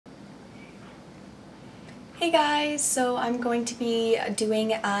Hey guys, so I'm going to be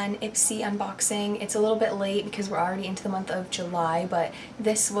doing an Ipsy unboxing. It's a little bit late because we're already into the month of July, but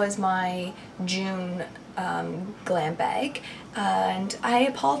this was my June glam bag. And I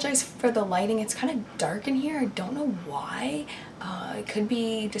apologize for the lighting. It's kind of dark in here. I don't know why. It could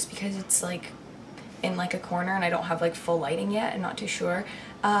be just because it's like in like a corner and I don't have like full lighting yet. I'm not too sure.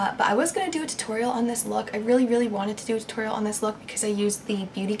 But I was going to do a tutorial on this look. I really wanted to do a tutorial on this look because I used the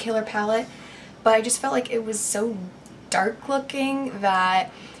Beauty Killer palette. But I just felt like it was so dark looking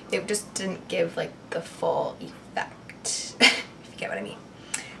that it just didn't give like the full effect, if you get what I mean.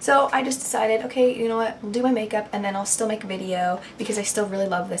 So I just decided, okay, you know what, I'll do my makeup and then I'll still make a video because I still really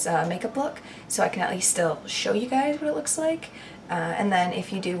love this makeup look, so I can at least still show you guys what it looks like. And then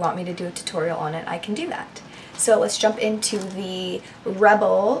if you do want me to do a tutorial on it, I can do that. So let's jump into the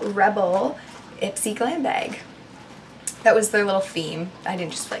Rebel Ipsy glam bag. That was their little theme. I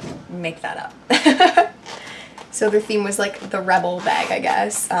didn't just like make that up. So their theme was like the rebel bag, I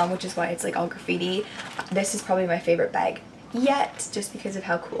guess, which is why it's like all graffiti. This is probably my favorite bag yet, just because of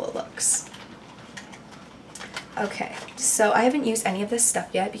how cool it looks. Okay, so I haven't used any of this stuff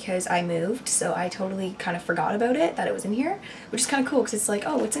yet because I moved, so I totally kind of forgot about it, that it was in here, which is kind of cool because it's like,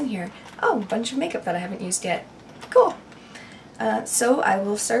 oh, what's in here? Oh, a bunch of makeup that I haven't used yet. Cool. So I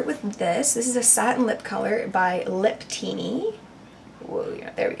will start with this. This is a satin lip color by Lip Teeny. Whoa,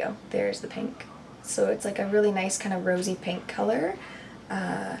 yeah, there we go. There's the pink. So it's like a really nice kind of rosy pink color.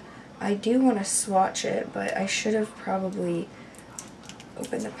 I do want to swatch it, but I should have probably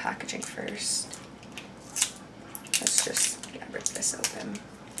opened the packaging first. Let's just rip this open.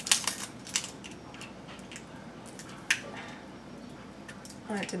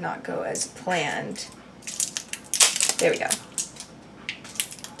 That did not go as planned. There we go.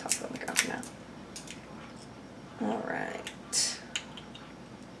 On the ground now. Alright.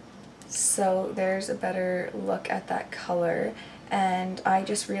 So there's a better look at that color, and I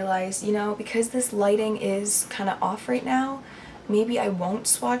just realized, you know, because this lighting is kind of off right now, maybe I won't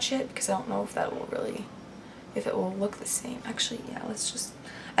swatch it because I don't know if that will really, if it will look the same. Actually, yeah, let's just,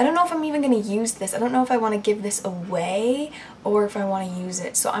 I don't know if I'm even going to use this. I don't know if I want to give this away or if I want to use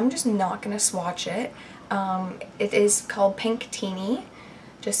it, so I'm just not going to swatch it. It is called Pink Teeny,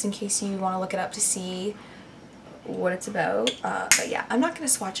 just in case you want to look it up to see what it's about. But yeah, I'm not going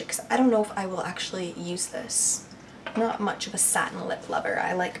to swatch it because I don't know if I will actually use this. I'm not much of a satin lip lover.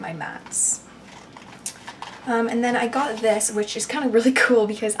 I like my mattes. And then I got this, which is kind of really cool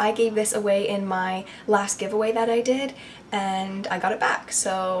because I gave this away in my last giveaway that I did, and I got it back.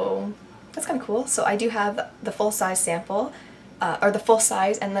 So that's kind of cool. So I do have the full size sample, or the full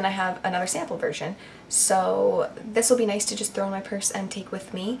size, and then I have another sample version. So this will be nice to just throw in my purse and take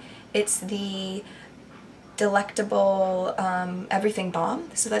with me. It's the Delectable Everything Balm.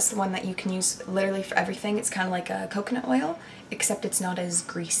 So that's the one that you can use literally for everything. It's kind of like a coconut oil, except it's not as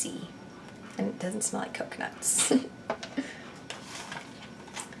greasy. And it doesn't smell like coconuts.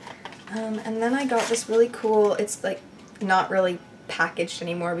 And then I got this really cool, it's like not really packaged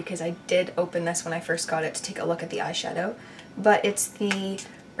anymore because I did open this when I first got it to take a look at the eyeshadow. But it's the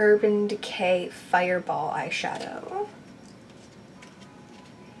Urban Decay Fireball eyeshadow.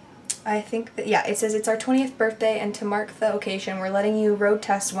 I think that, yeah, it says it's our 20th birthday, and to mark the occasion we're letting you road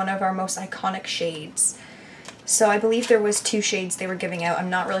test one of our most iconic shades. So I believe there was 2 shades they were giving out. I'm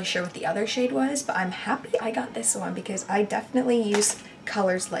not really sure what the other shade was, but I'm happy I got this one because I definitely use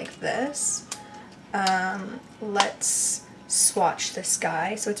colors like this. Let's swatch this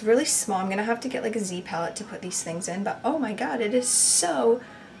guy. So it's really small. I'm gonna have to get like a Z palette to put these things in, but oh my god, it is so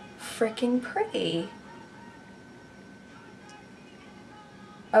freaking pretty.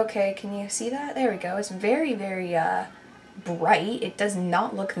 Okay, can you see that? There we go. It's very bright. It does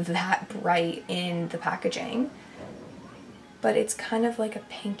not look that bright in the packaging, but it's kind of like a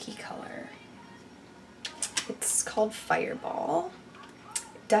pinky color. It's called Fireball.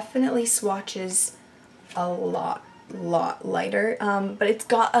 It definitely swatches a lot lighter, but it's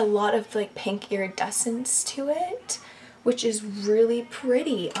got a lot of like pink iridescence to it, which is really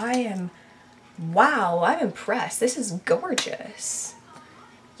pretty. Wow, I'm impressed. This is gorgeous.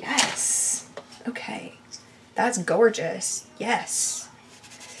 Yes. Okay. That's gorgeous. Yes.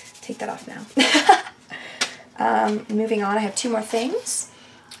 Take that off now. Moving on, I have 2 more things.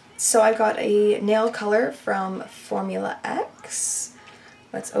 So I got a nail color from Formula X.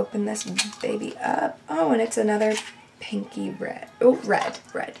 Let's open this baby up. Oh, and it's another pinky red. Oh, red.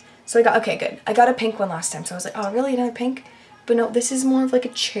 So I got, okay, good. I got a pink one last time, so I was like, oh, really, another pink? But no, this is more of like a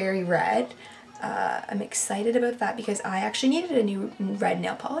cherry red. I'm excited about that because I actually needed a new red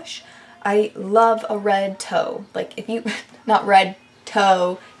nail polish. I love a red toe. Like if you, not red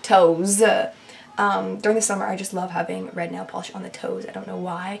toe, toes. During the summer, I just love having red nail polish on the toes. I don't know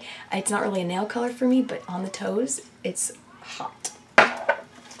why. It's not really a nail color for me, but on the toes, it's hot.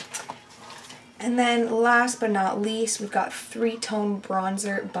 And then last but not least, we've got 3-Tone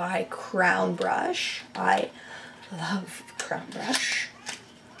Bronzer by Crown Brush. I love Crown Brush.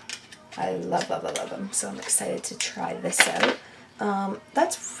 I love them, so I'm excited to try this out.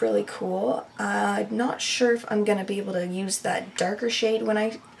 That's really cool. I'm not sure if I'm going to be able to use that darker shade when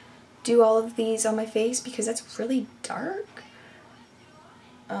I do all of these on my face because that's really dark.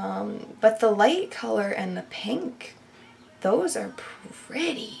 But the light color and the pink, those are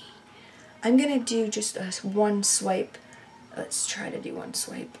pretty. I'm going to do just one swipe. Let's try to do one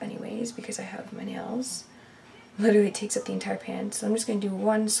swipe anyways because I have my nails. Literally takes up the entire pan. So I'm just going to do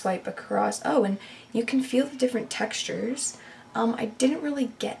one swipe across. Oh, and you can feel the different textures. I didn't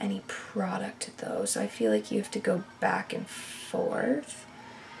really get any product though, so I feel like you have to go back and forth.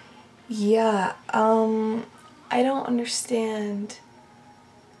 Yeah, I don't understand.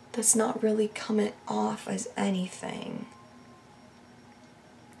 That's not really coming off as anything.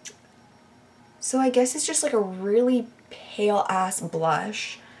 So I guess it's just like a really pale ass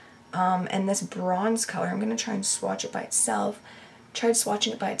blush. And this bronze color, I'm going to try and swatch it by itself. Tried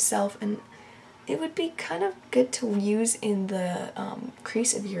swatching it by itself, and it would be kind of good to use in the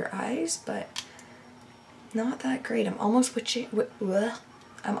crease of your eyes, but not that great. I'm almost wishing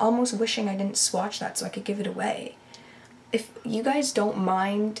I didn't swatch that so I could give it away. If you guys don't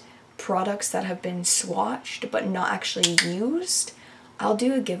mind products that have been swatched but not actually used, I'll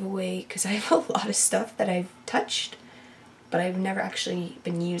do a giveaway because I have a lot of stuff that I've touched but I've never actually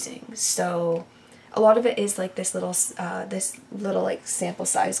been using. So a lot of it is like this little like sample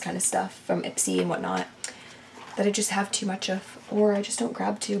size kind of stuff from Ipsy and whatnot that I just have too much of, or I just don't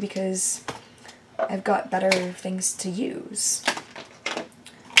grab to because I've got better things to use.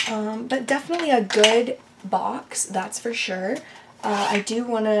 But definitely a good box, that's for sure. I do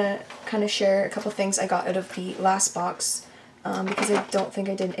want to kind of share a couple things I got out of the last box. Because I don't think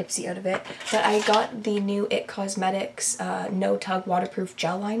I did an Ipsy out of it. But I got the new It Cosmetics No Tug Waterproof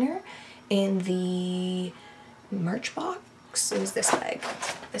Gel Liner in the Merch box. It was this bag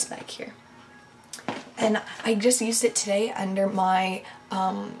here. And I just used it today under my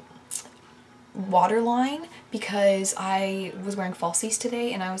waterline because I was wearing falsies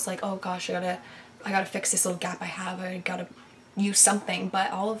today and I was like, oh gosh, I gotta fix this little gap I have. I gotta use something, but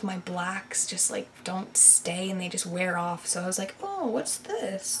all of my blacks just like don't stay and they just wear off. So I was like, oh, what's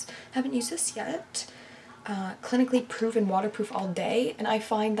this? Haven't used this yet. Clinically proven waterproof all day, and I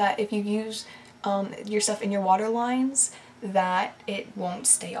find that if you use your stuff in your water lines that it won't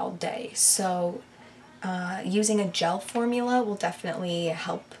stay all day. So using a gel formula will definitely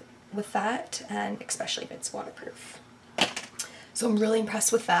help with that, and especially if it's waterproof. So I'm really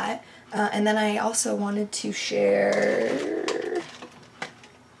impressed with that. And then I also wanted to share,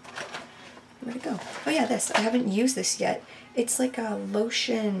 where'd it go? Oh yeah, this. I haven't used this yet. It's like a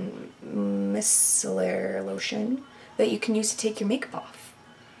lotion, micellar lotion that you can use to take your makeup off,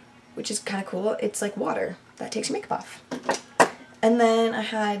 which is kind of cool. It's like water that takes your makeup off. And then I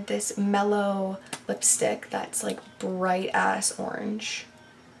had this mellow lipstick that's like bright ass orange.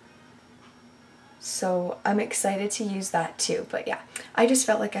 So I'm excited to use that too. But yeah, I just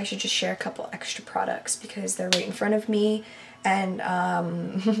felt like I should just share a couple extra products because they're right in front of me, and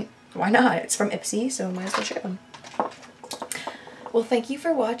why not? It's from Ipsy, so might as well share them. Well, thank you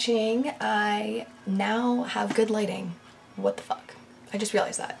for watching. I now have good lighting. What the fuck? I just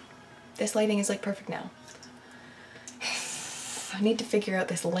realized that. This lighting is like perfect now. I need to figure out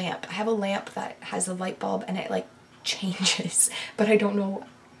this lamp. I have a lamp that has a light bulb and it like changes, but I don't know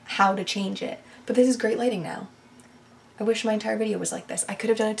how to change it. But this is great lighting now. I wish my entire video was like this. I could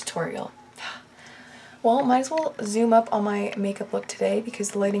have done a tutorial. Well, might as well zoom up on my makeup look today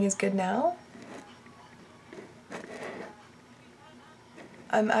because the lighting is good now.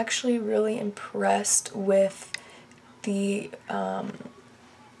 I'm actually really impressed with the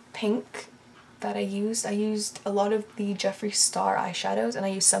pink that I used. I used a lot of the Jeffree Star eyeshadows and I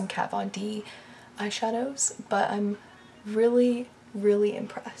used some Kat Von D eyeshadows, but I'm really, really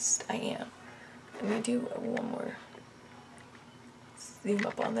impressed. I am. Let me do one more zoom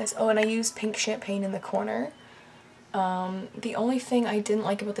up on this. Oh, and I used pink champagne in the corner. The only thing I didn't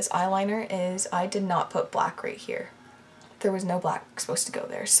like about this eyeliner is I did not put black right here. There was no black supposed to go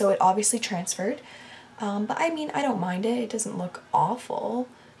there, so it obviously transferred. But I mean, I don't mind it. It doesn't look awful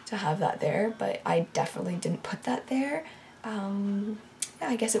to have that there, but I definitely didn't put that there. Yeah,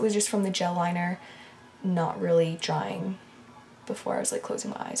 I guess it was just from the gel liner not really drying before I was like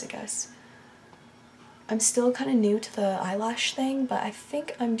closing my eyes, I guess. I'm still kind of new to the eyelash thing, but I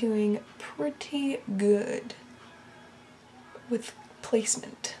think I'm doing pretty good with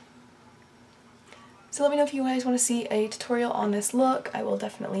placement. So let me know if you guys want to see a tutorial on this look. I will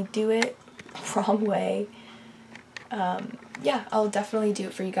definitely do it. Wrong way. Yeah, I'll definitely do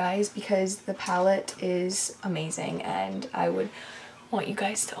it for you guys because the palette is amazing and I would want you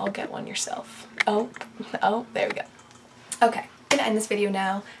guys to all get one yourself. Oh, there we go. Okay, I'm gonna end this video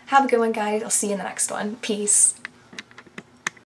now. Have a good one, guys. I'll see you in the next one. Peace.